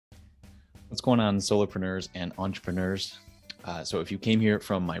What's going on, solopreneurs and entrepreneurs? So if you came here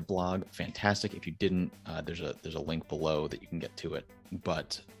from my blog, fantastic. If you didn't, there's a link below that you can get to it.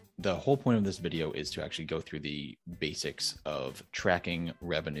 But the whole point of this video is to actually go through the basics of tracking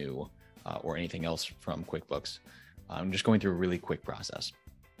revenue or anything else from QuickBooks. I'm just going through a really quick process.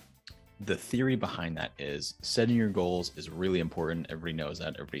 The theory behind that is setting your goals is really important. Everybody knows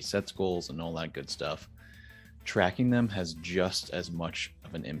that. Everybody sets goals and all that good stuff. Tracking them has just as much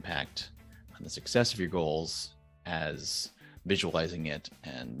of an impact on the success of your goals as visualizing it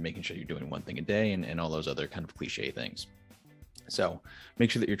and making sure you're doing one thing a day and all those other kind of cliche things. So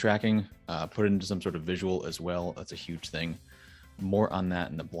make sure that you're tracking, put it into some sort of visual as well. That's a huge thing. More on that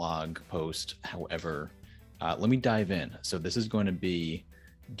in the blog post. However, let me dive in. So this is going to be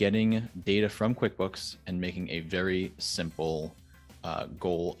getting data from QuickBooks and making a very simple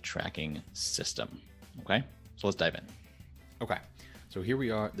goal tracking system. Okay, so let's dive in. Okay, so here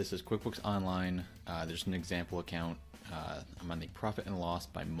we are. This is QuickBooks Online. There's an example account. I'm on the profit and loss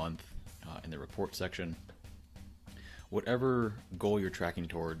by month in the report section. Whatever goal you're tracking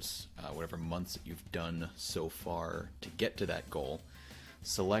towards, whatever months that you've done so far to get to that goal,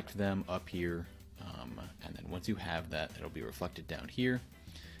 select them up here. And then once you have that, it'll be reflected down here.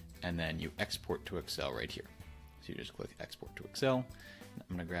 And then you export to Excel right here. So you just click export to Excel.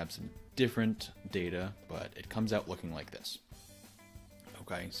 I'm going to grab some different data, but it comes out looking like this.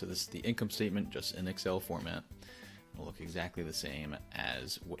 Okay, so this is the income statement just in Excel format. It'll look exactly the same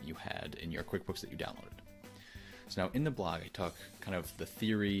as what you had in your QuickBooks that you downloaded. So now in the blog, I talk kind of the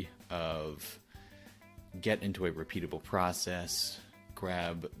theory of get into a repeatable process,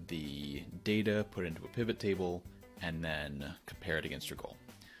 grab the data, put it into a pivot table, and then compare it against your goal.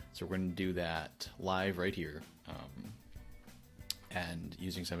 So we're going to do that live right here, and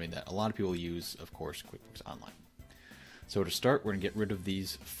using something that a lot of people use, of course, QuickBooks Online. So to start, we're going to get rid of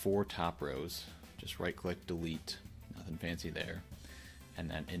these 4 top rows. Just right-click, delete, nothing fancy there. And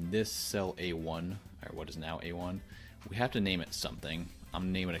then in this cell A1, or what is now A1, we have to name it something. I'm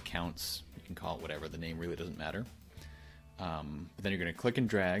going to name it accounts. You can call it whatever. The name really doesn't matter. But then you're going to click and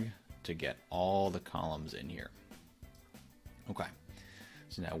drag to get all the columns in here. Okay.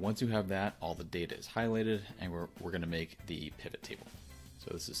 So now once you have that, all the data is highlighted, and we're going to make the pivot table. So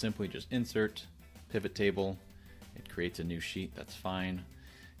this is simply just insert, pivot table. It creates a new sheet, that's fine.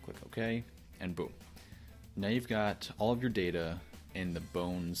 Click OK, and boom. Now you've got all of your data in the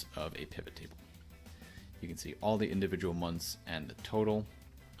bones of a pivot table. You can see all the individual months and the total.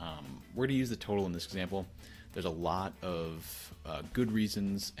 We're going to use the total in this example. There's a lot of good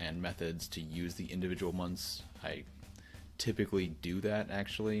reasons and methods to use the individual months. I typically do that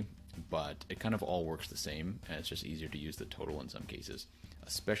actually, but it kind of all works the same, and it's just easier to use the total in some cases,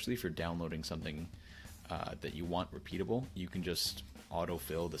 especially for downloading something that you want repeatable. You can just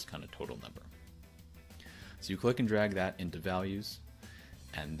autofill this kind of total number. So you click and drag that into values,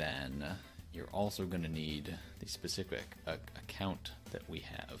 and then you're also going to need the specific account that we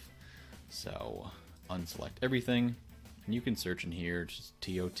have. So unselect everything, and you can search in here, just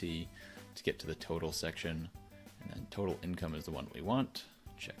TOT, to get to the total section. And then total income is the one we want.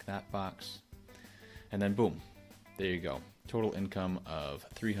 Check that box. And then boom, there you go. Total income of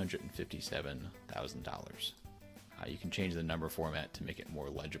 $357,000. You can change the number format to make it more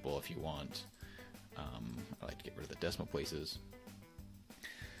legible if you want. I like to get rid of the decimal places.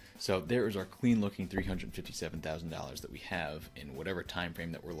 So there is our clean looking $357,000 that we have in whatever time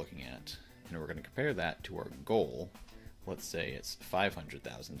frame that we're looking at. And we're going to compare that to our goal. Let's say it's $500,000. Put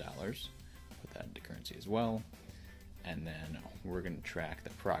that into currency as well. And then we're going to track the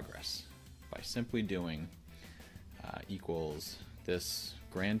progress by simply doing equals this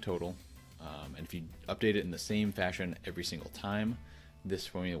grand total. And if you update it in the same fashion every single time, this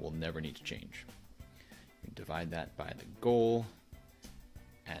formula will never need to change. You can divide that by the goal,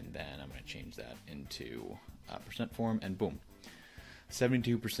 and then I'm going to change that into percent form, and boom,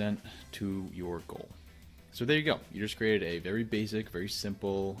 72% to your goal. So there you go. You just created a very basic, very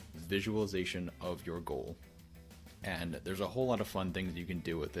simple visualization of your goal. And there's a whole lot of fun things you can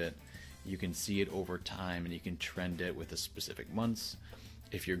do with it. You can see it over time, and you can trend it with the specific months.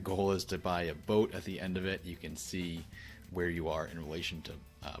 If your goal is to buy a boat at the end of it, you can see where you are in relation to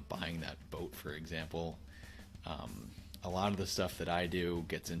buying that boat, for example. A lot of the stuff that I do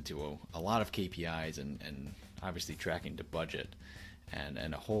gets into a lot of KPIs and obviously tracking to budget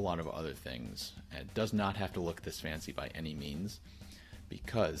and a whole lot of other things. It does not have to look this fancy by any means,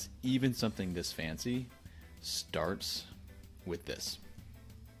 because even something this fancy starts with this.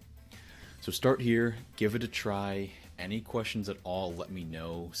 So start here, give it a try. Any questions at all, let me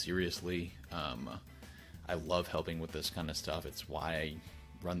know, seriously. I love helping with this kind of stuff. It's why I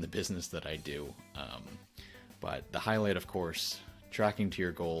run the business that I do. But the highlight, of course, tracking to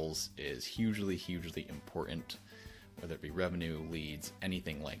your goals is hugely, hugely important, whether it be revenue, leads,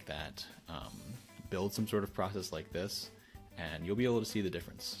 anything like that. Build some sort of process like this, and you'll be able to see the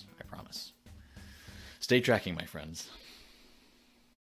difference, I promise. Stay tracking, my friends.